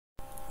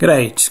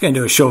G'day, just going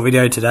to do a short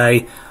video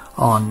today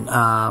on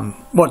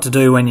what to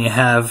do when you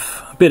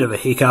have a bit of a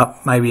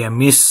hiccup, maybe a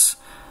miss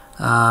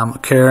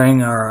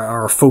occurring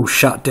or a full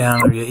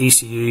shutdown of your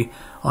ECU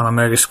on a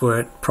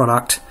Megasquirt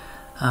product.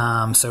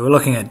 So we're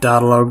looking at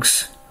data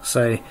logs.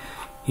 So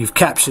you've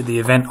captured the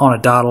event on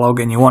a data log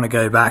and you want to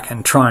go back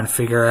and try and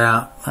figure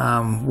out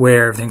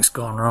where everything's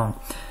gone wrong.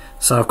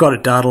 So I've got a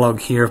data log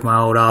here of my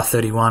old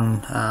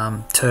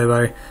R31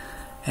 turbo,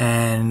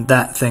 and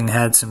that thing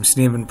had some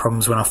significant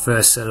problems when I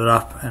first set it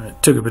up, and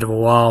it took a bit of a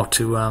while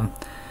to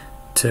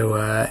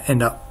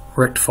end up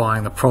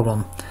rectifying the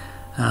problem.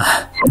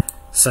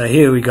 So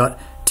here we got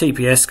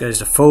TPS goes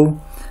to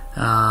full,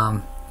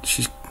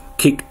 she's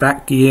kicked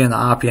back gear and the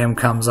RPM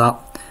comes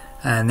up,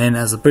 and then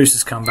as the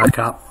boosters come back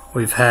up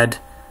we've had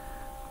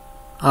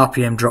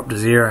RPM drop to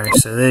 0.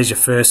 So there's your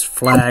first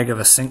flag of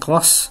a sync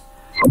loss.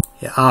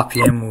 Your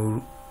RPM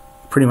will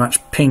pretty much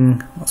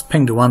ping, it's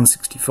pinged to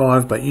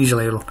 165, but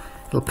usually it'll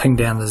ping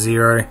down to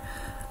 0.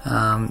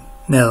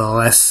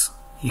 Nevertheless,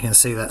 you can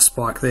see that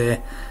spike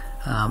there,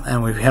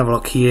 and we have a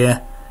look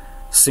here.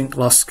 Sync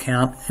loss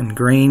count in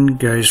green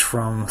goes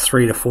from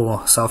 3 to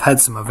 4. So I've had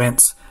some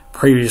events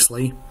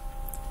previously.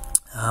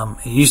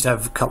 It used to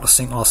have a couple of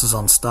sync losses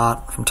on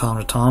start from time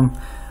to time,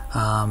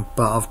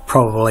 but I've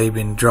probably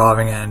been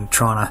driving it and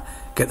trying to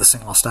get the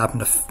sync loss to happen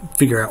to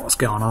figure out what's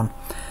going on.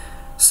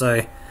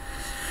 So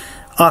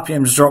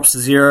RPM drops to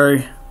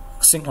 0,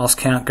 sync loss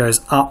count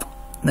goes up.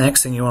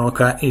 Next thing you want to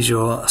look at is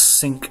your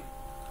sync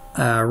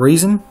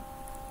reason,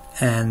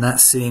 and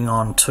that's sitting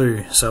on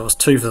 2. So it was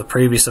 2 for the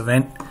previous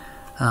event.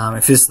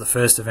 If this is the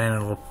first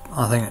event,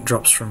 I think it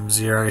drops from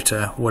 0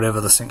 to whatever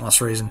the sync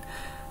loss reason.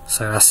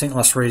 So our sync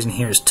loss reason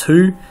here is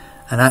 2,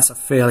 and that's a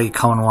fairly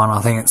common one.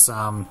 I think it's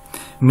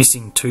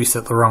missing tooth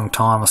at the wrong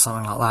time or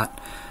something like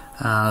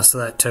that. So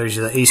that tells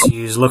you that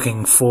ECU is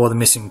looking for the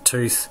missing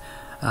tooth.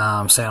 Say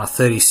on a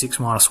 36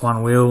 minus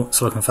 1 wheel,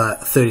 it's looking for that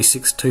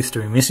 36th tooth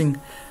to be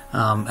missing.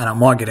 And it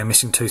might get a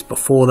missing tooth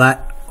before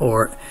that,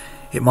 or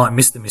it might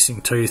miss the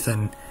missing tooth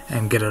and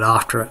get it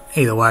after it.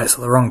 Either way, it's at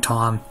the wrong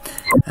time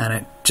and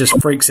it just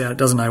freaks out, it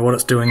doesn't know what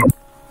it's doing.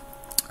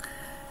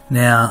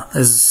 Now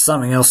there's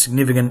something else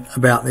significant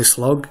about this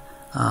log,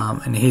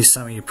 and here's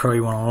something you probably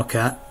want to look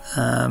at.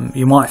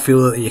 You might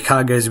feel that your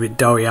car goes a bit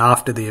doughy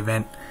after the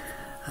event,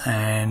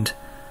 and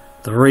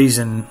the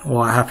reason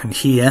why it happened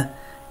here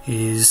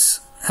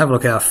is, have a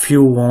look at our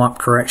fuel warm-up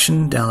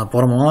correction down the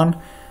bottom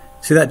line.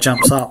 See, that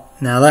jumps up.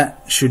 Now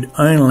that should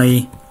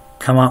only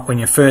come up when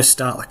you first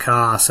start the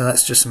car, so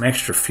that's just some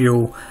extra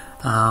fuel,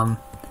 and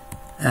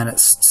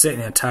it's set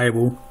in a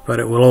table, but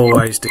it will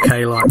always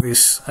decay like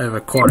this over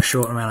quite a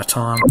short amount of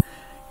time,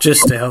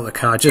 just to help the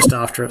car just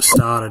after it's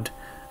started,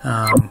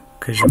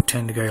 because you'll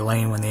tend to go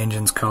lean when the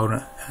engine's cold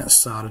and it's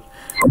started.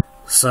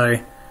 So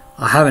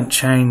I haven't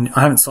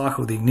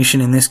cycled the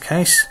ignition in this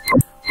case,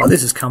 but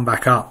this has come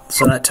back up,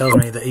 so that tells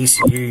me the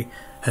ECU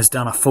has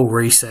done a full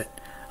reset.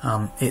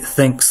 It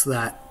thinks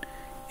that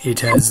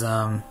it has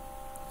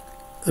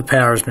the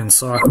power has been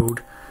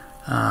cycled,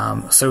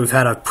 so we've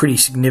had a pretty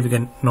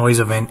significant noise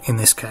event in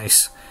this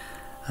case,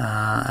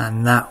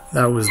 and that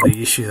was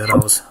the issue that I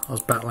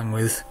was battling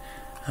with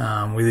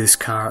this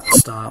car at the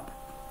start.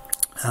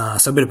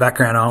 So a bit of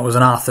background on it. It was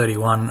an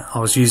R31. I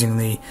was using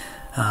the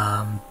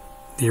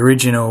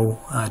original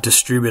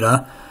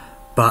distributor,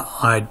 but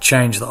I'd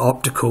changed the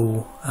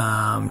optical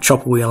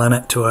chopper wheel in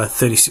it to a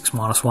 36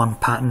 minus 1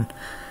 pattern,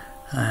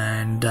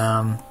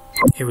 and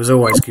it was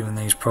always giving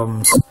these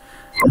problems.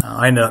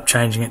 I ended up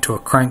changing it to a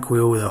crank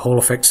wheel with a Hall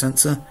effect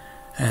sensor,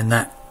 and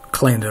that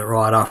cleaned it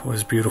right up. It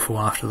was beautiful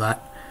after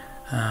that.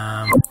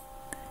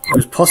 It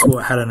was possible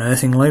it had an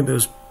earthing loop. It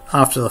was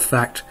after the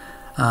fact.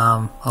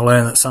 I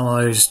learned that some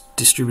of those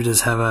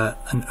distributors have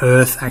an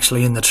earth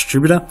actually in the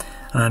distributor,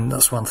 and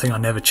that's one thing I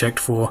never checked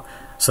for.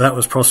 So that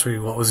was possibly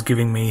what was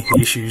giving me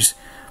the issues.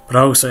 But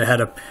I also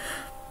had a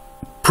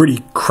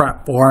pretty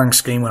crap wiring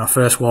scheme when I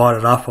first wired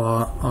it up.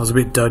 I was a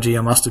bit dodgy,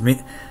 I must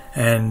admit,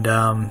 and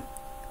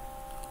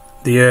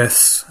the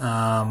earths,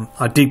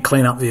 I did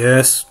clean up the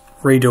earths,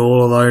 redo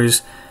all of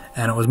those,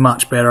 and it was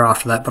much better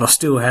after that, but I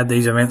still had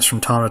these events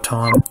from time to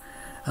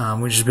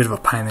time, which is a bit of a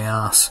pain in the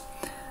ass,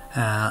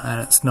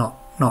 and it's not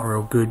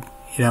real good.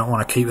 You don't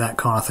want to keep that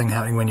kind of thing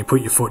happening when you put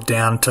your foot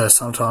down to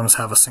sometimes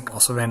have a sync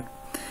loss event.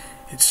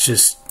 It's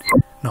just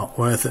not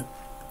worth it.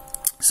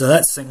 So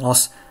that's sync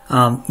loss.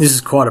 This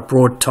is quite a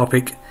broad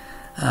topic.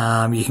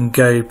 You can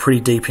go pretty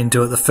deep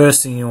into it. The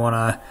first thing you want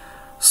to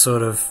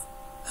sort of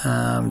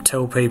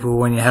tell people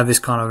when you have this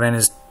kind of event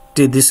is,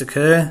 did this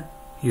occur?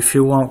 Your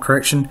fuel warm-up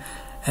correction,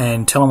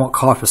 and tell them what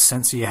type of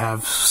sensor you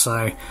have.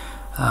 So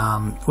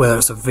whether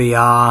it's a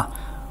VR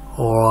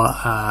or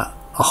a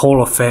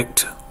Hall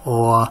effect,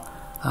 or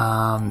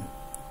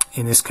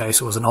in this case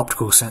it was an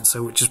optical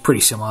sensor, which is pretty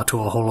similar to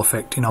a Hall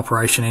effect in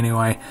operation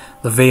anyway.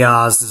 The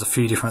VRs, there's a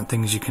few different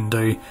things you can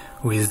do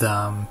with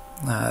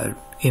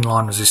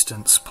inline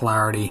resistance,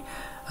 polarity,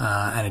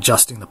 and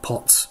adjusting the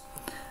pots.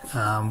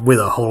 With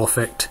a Hall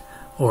effect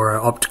or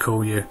an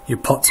optical, your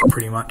pots are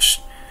pretty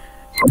much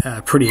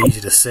pretty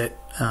easy to set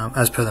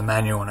as per the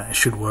manual, and it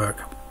should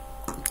work.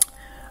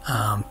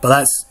 But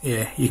that's,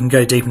 yeah, you can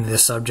go deep into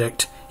this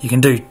subject. You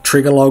can do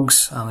trigger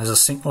logs. There's a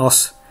sync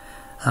loss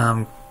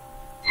counter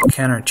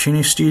in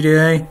Tuning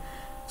Studio.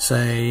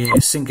 So yeah,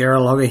 sync error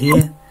logger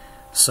here.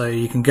 So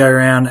you can go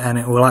around and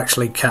it will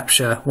actually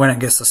capture, when it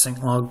gets the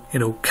sync log,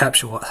 it'll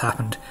capture what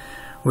happened,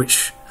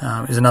 which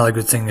is another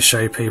good thing to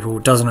show people.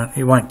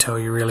 It won't tell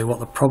you really what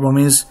the problem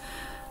is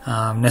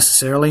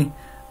necessarily,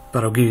 but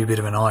it'll give you a bit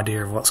of an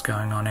idea of what's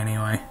going on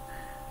anyway.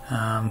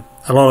 A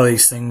lot of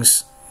these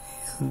things,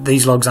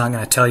 these logs aren't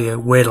going to tell you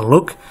where to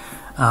look,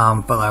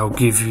 but they'll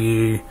give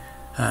you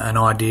an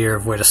idea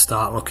of where to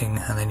start looking,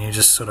 and then you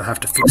just sort of have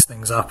to fix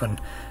things up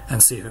and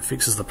see if it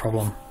fixes the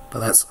problem. But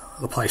that's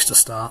the place to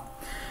start.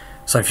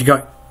 So if you've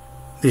got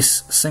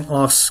this sync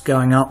loss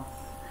going up,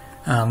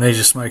 there's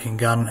your smoking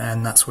gun,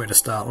 and that's where to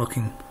start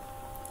looking.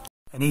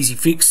 An easy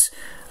fix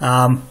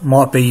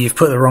might be you've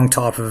put the wrong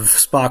type of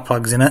spark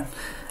plugs in it.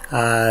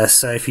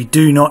 So if you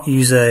do not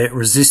use a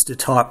resistor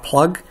type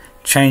plug,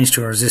 change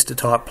to a resistor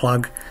type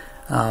plug.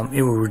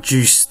 It will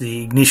reduce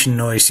the ignition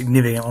noise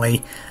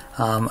significantly,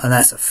 and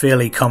that's a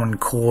fairly common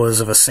cause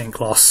of a sync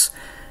loss,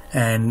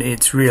 and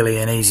it's really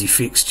an easy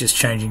fix, just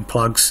changing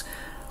plugs.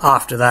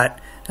 After that,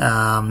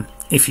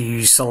 if you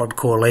use solid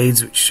core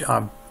leads, which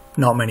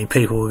not many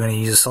people are going to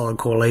use a solid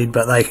core lead,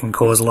 but they can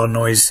cause a lot of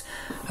noise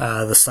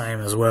the same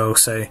as well.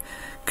 So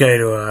go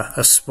to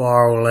a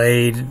spiral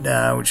lead,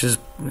 which is,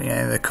 you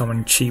know, the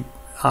common cheap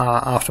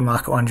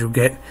aftermarket ones you'll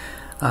get,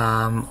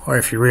 or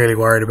if you're really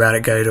worried about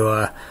it, go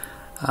to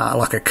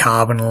like a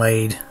carbon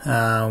lead,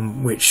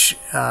 which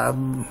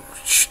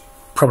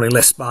probably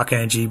less spark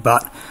energy,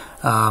 but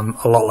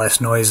a lot less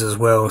noise as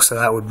well, so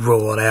that would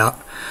rule it out,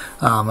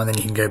 and then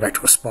you can go back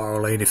to a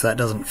spiral lead if that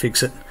doesn't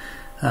fix it.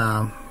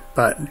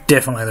 But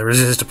definitely the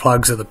resistor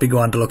plugs are the big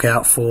one to look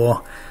out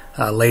for.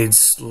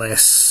 Leads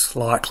less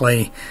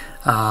likely.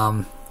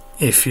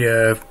 If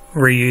you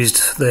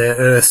reused the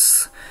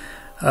earths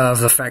of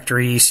the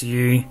factory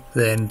ECU,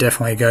 then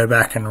definitely go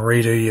back and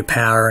redo your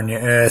power and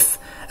your earth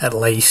at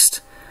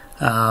least,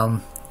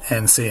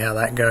 and see how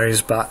that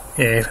goes. But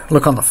yeah,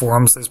 look on the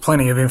forums, there's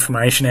plenty of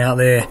information out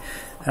there.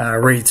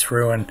 Read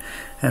through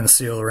and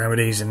see all the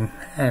remedies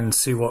and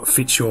see what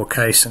fits your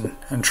case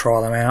and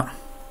try them out.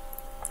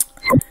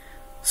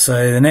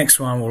 So the next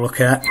one we'll look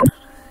at,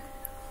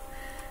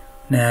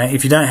 now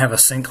if you don't have a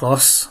sync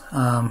loss,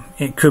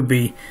 it could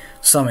be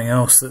something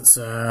else that's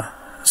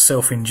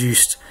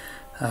self-induced.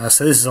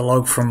 So this is a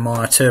log from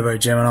my Turbo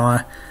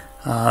Gemini,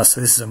 so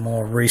this is a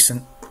more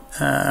recent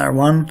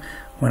one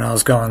when I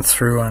was going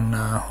through, and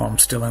I'm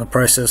still in the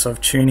process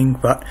of tuning,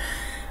 but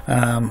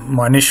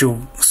my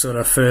initial sort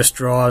of first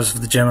drives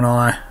of the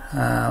Gemini,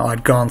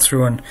 I'd gone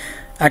through and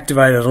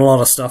activated a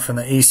lot of stuff in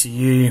the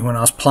ECU when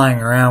I was playing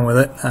around with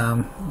it.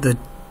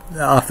 The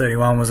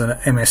R31 was an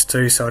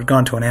MS2, so I'd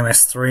gone to an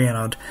MS3 and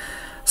I'd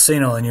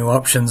seen all the new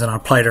options and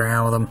I'd played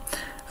around with them,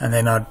 and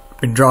then I'd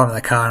been driving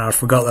the car and I'd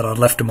forgot that I'd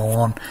left them all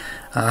on.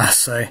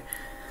 So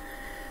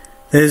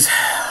there's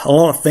a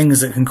lot of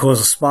things that can cause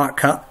a spark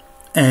cut,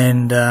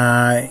 and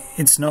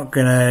it's not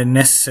going to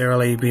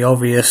necessarily be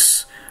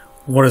obvious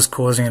what is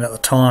causing it at the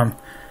time,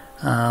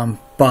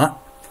 but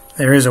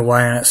there is a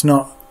way, and it's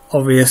not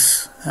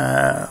obvious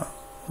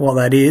what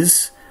that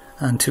is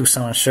until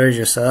someone shows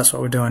you. So that's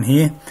what we're doing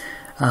here.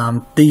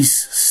 These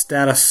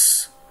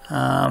status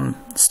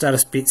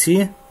bits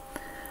here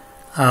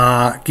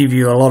give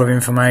you a lot of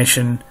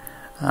information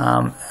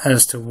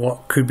as to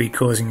what could be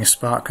causing your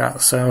spark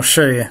cut. So I'll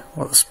show you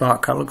what the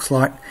spark cut looks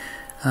like.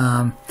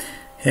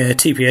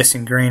 TPS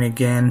in green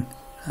again,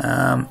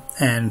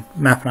 and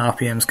map and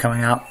RPMs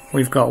coming up.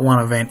 We've got one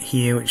event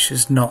here which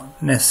is not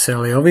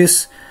necessarily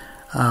obvious,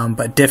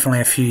 but definitely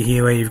a few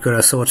here where you've got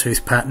a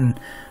sawtooth pattern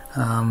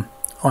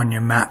on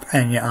your map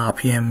and your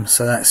RPM.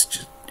 So that's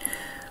just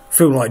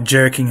feel like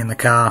jerking in the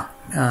car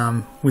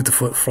with the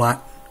foot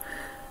flat,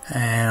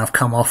 and I've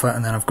come off it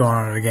and then I've gone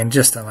on it again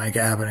just to make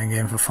it happen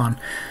again for fun.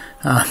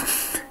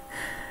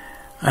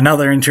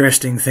 Another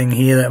interesting thing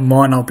here that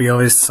might not be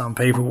obvious to some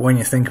people, but when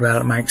you think about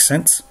it, it makes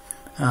sense.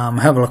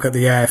 Have a look at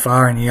the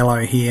AFR in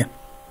yellow here.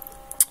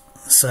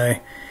 So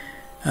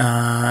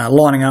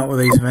lining up with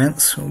these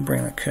events, we'll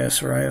bring the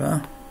cursor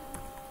over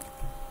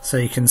so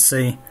you can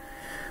see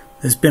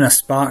there's been a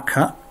spark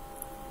cut,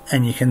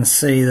 and you can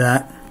see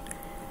that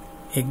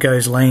it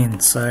goes lean.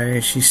 So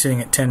she's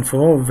sitting at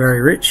 10.4,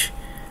 very rich,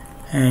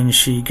 and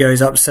she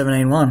goes up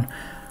 17.1.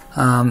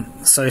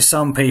 So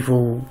some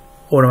people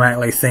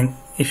automatically think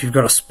if you've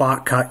got a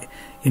spark cut,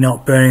 you're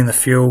not burning the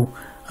fuel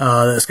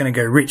that's going to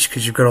go rich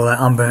because you've got all that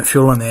unburnt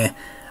fuel in there.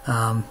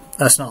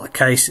 That's not the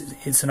case.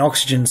 It's an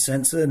oxygen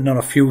sensor, not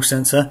a fuel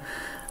sensor.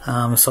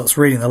 So it's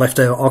reading the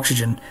leftover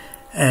oxygen,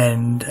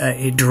 and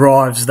it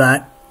derives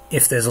that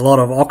if there's a lot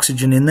of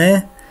oxygen in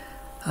there,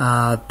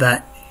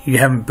 that you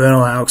haven't burned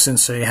all that oxygen,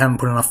 so you haven't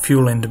put enough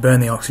fuel in to burn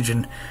the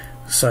oxygen.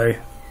 So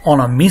on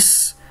a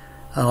miss,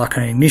 like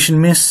an ignition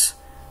miss,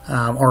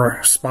 or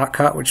a spark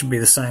cut, which would be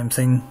the same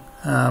thing,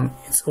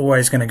 it's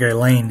always going to go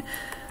lean.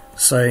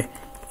 So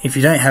if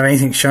you don't have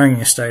anything showing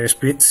your status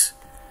bits,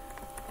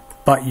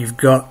 but you've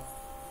got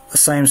the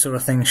same sort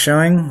of thing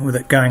showing with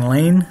it going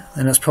lean,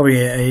 then it's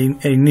probably an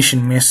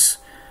ignition miss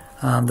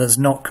that's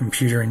not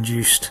computer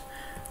induced.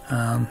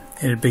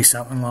 It'd be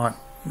something like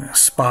a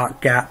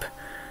spark gap,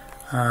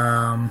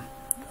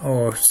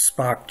 or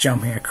spark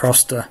jumping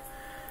across to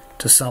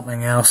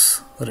something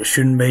else that it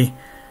shouldn't be.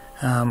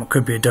 It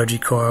could be a dodgy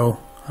coil,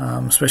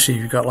 especially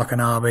if you've got like an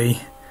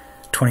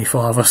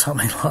RB25 or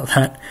something like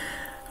that.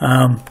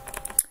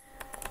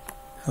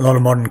 A lot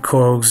of modern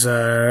coils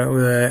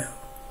with a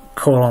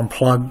coil on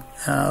plug,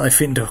 they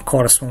fit into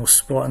quite a small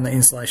spot and the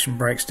insulation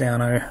breaks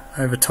down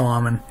over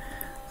time, and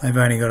they've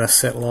only got a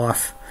set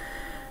life.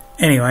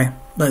 Anyway,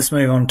 let's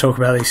move on and talk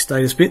about these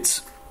status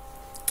bits.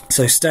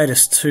 So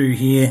status 2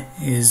 here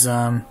is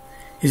our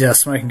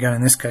smoking gun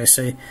in this case.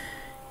 So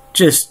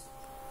just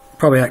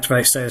probably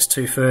activate status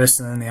 2 first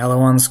and then the other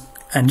ones,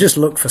 and just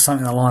look for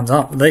something that lines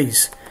up with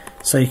these.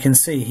 So you can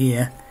see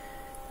here,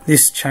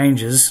 this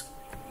changes,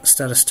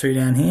 status 2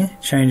 down here,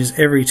 changes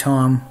every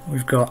time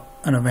we've got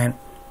an event,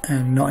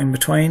 and not in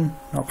between,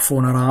 not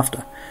before, not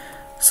after.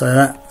 So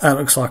that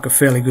looks like a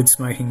fairly good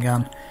smoking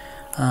gun.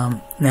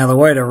 Now the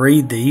way to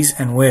read these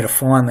and where to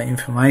find the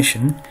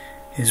information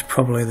is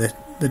probably the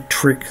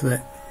trick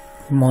that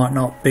might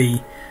not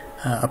be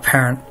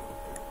apparent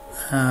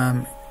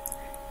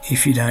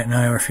if you don't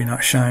know or if you're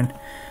not shown.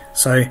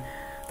 So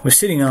we're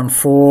sitting on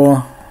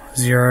 4,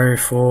 0,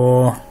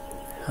 4.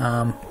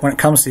 When it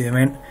comes to the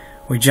event,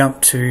 we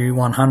jump to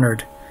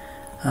 100.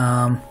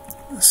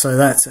 So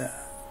that's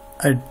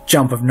a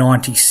jump of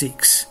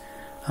 96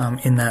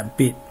 in that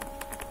bit.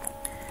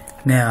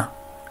 Now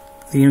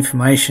the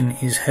information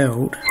is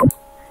held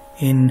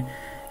in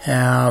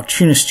our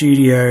Tuner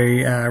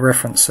Studio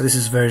reference. So this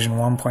is version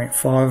 1.5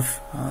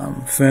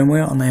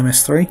 firmware on the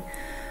MS3,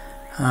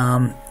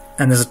 and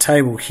there's a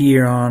table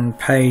here on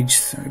page,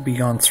 it'd be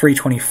on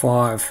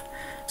 325.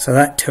 So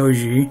that tells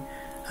you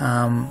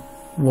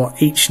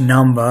what each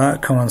number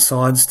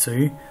coincides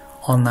to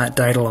on that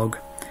data log.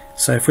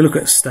 So if we look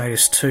at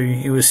status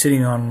 2, it was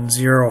sitting on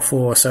 0 or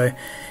 4. So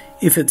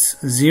if it's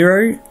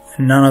 0,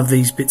 none of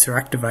these bits are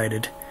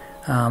activated.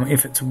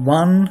 If it's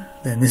 1,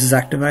 then this is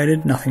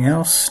activated, nothing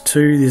else.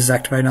 2, this is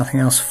activated, nothing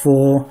else.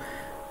 4,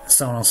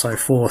 so on and so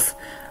forth.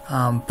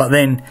 But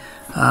then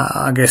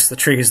I guess the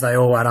trick is they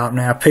all add up.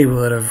 Now people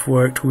that have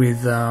worked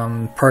with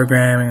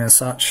programming and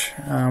such,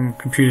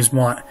 computers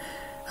might,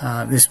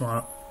 this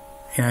might,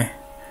 you know,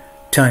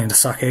 tell you to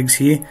suck eggs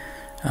here.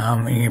 You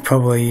can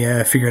probably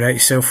figure it out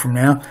yourself from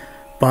now.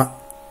 But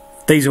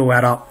these all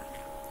add up,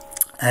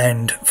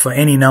 and for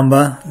any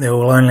number there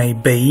will only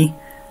be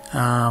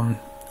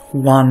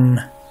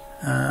one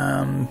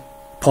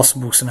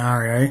possible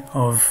scenario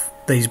of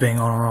these being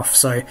on or off.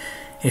 So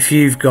if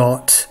you've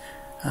got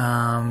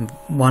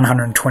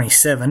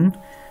 127,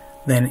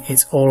 then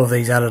it's all of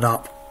these added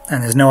up,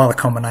 and there's no other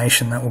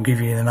combination that will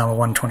give you the number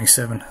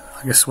 127,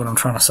 I guess what I'm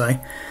trying to say.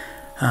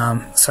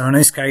 So in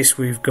this case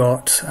we've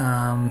got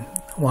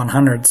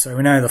 100, so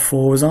we know the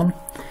 4 was on,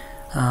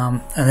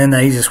 and then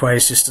the easiest way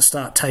is just to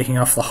start taking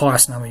off the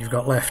highest number you've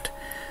got left.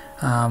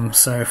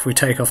 So if we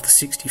take off the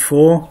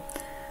 64,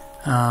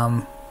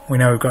 we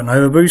know we've got an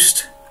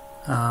overboost.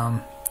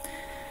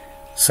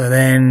 So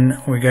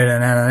then we go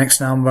down to the next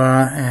number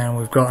and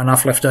we've got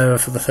enough left over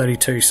for the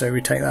 32, so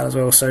we take that as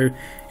well. So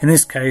in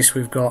this case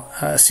we've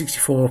got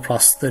 64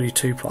 plus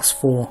 32 plus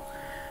 4,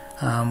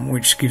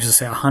 which gives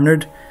us our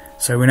 100.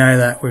 So we know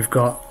that we've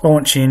got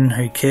launch in,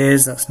 who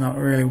cares, that's not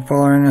really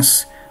bothering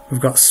us. We've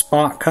got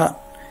spark cut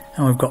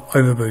and we've got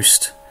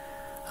overboost.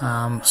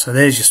 So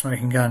there's your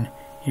smoking gun.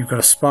 You've got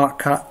a spark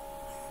cut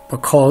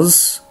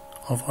because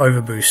of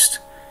overboost.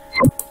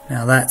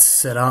 Now that's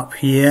set up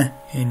here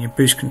in your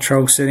boost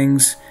control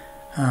settings.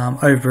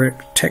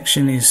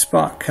 Overprotection is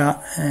spark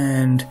cut,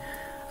 and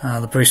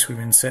the boost would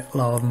have been set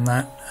lower than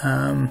that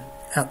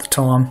at the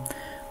time.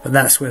 But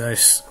that's where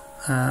those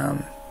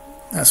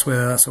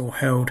that's all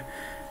held.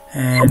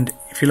 And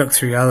if you look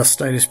through other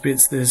status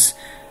bits, there's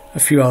a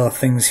few other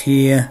things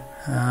here.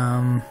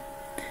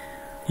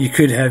 You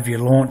could have your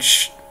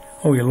launch,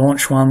 all your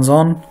launch ones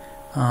on,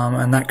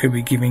 and that could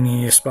be giving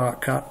you your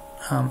spark cut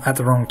at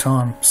the wrong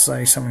time.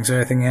 Say something's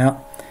earthing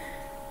out.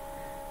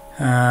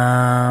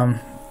 A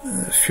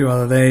few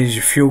other there's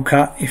your fuel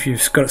cut. If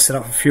you've got it set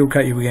up for fuel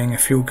cut, you'll be getting a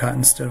fuel cut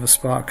instead of a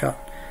spark cut.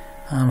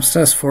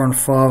 Status 4 and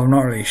 5, I'm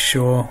not really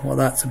sure what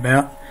that's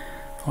about.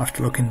 I'll have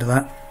to look into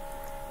that.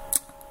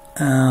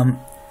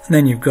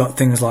 Then you've got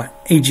things like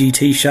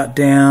EGT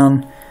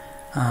shutdown,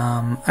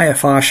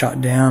 AFR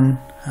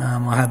shutdown.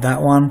 I had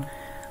that one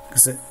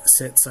because it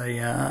sets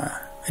a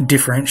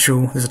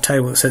differential. There's a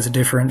table that sets a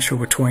differential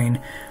between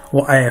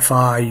what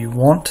AFR you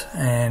want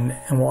and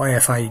what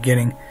AFR you're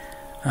getting.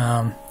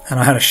 And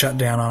I had a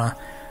shutdown on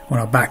when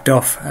I backed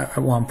off at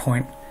one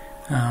point,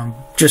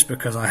 just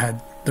because I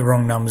had the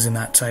wrong numbers in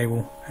that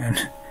table,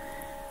 and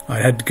I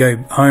had to go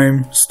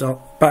home,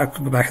 stop, back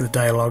at the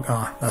data log.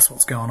 That's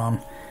what's going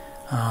on.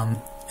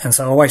 And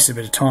so I wasted a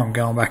bit of time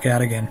going back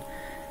out again.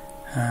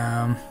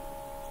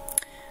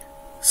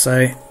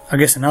 So I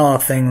guess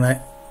another thing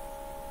that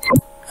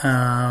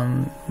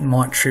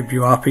might trip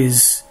you up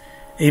is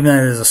even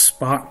though there's a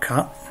spark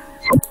cut,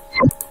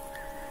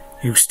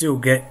 you'll still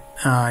get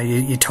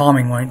your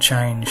timing won't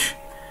change.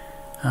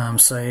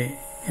 So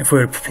if we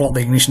were to plot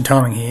the ignition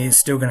timing here, it's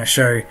still going to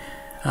show you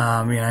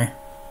know,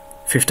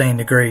 15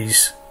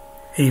 degrees,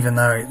 even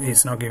though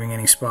it's not giving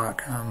any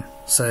spark.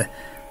 So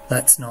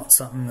that's not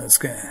something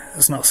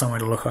it's not somewhere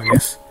to look, I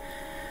guess.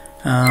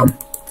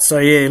 So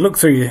yeah, look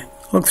through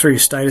your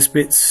status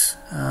bits,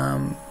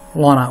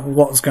 line up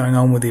what's going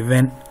on with the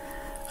event,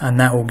 and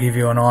that will give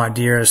you an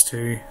idea as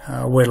to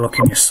where to look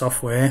in your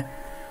software.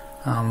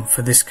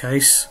 For this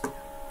case,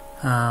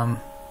 there's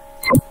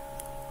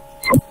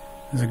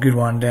a good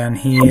one down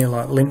here,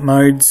 like limp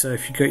mode. So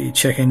if you've got your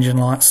check engine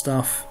light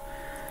stuff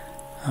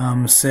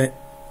set,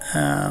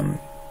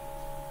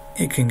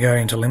 it can go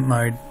into limp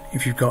mode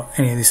if you've got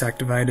any of this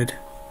activated,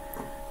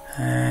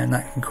 and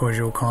that can cause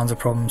you all kinds of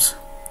problems.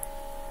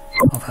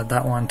 I've had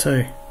that one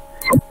too.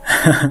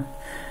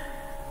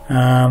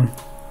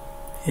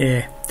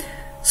 Yeah,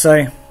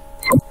 so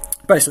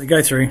basically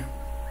go through,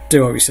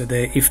 do what we said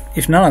there.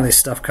 If none of this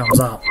stuff comes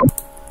up,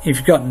 if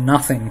you've got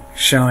nothing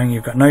showing,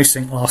 you've got no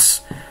sync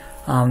loss,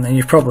 then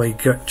you've probably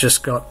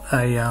just got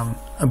a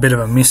bit of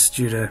a miss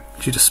due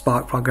to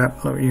spark plug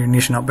up, or your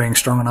ignition not being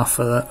strong enough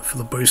for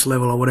the boost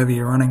level or whatever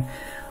you're running,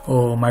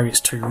 or maybe it's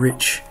too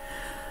rich.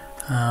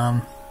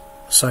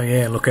 So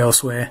yeah, look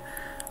elsewhere.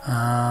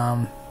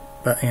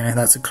 But you know,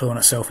 that's a clue in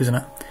itself, isn't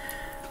it?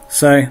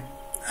 So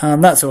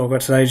that's all I've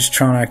got today, just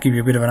trying to give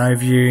you a bit of an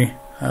overview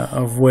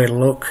of where to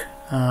look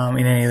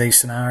in any of these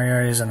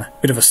scenarios, and a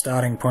bit of a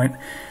starting point.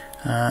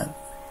 The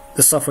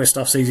software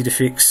stuff's easy to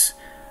fix.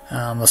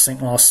 The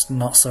sync loss,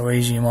 not so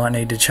easy. You might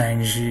need to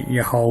change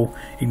your whole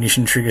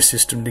ignition trigger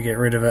system to get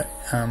rid of it,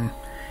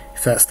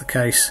 if that's the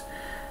case.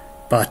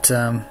 But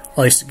at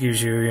least it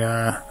gives you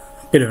a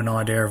bit of an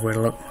idea of where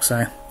to look.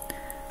 So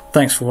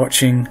thanks for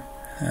watching.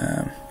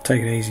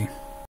 Take it easy.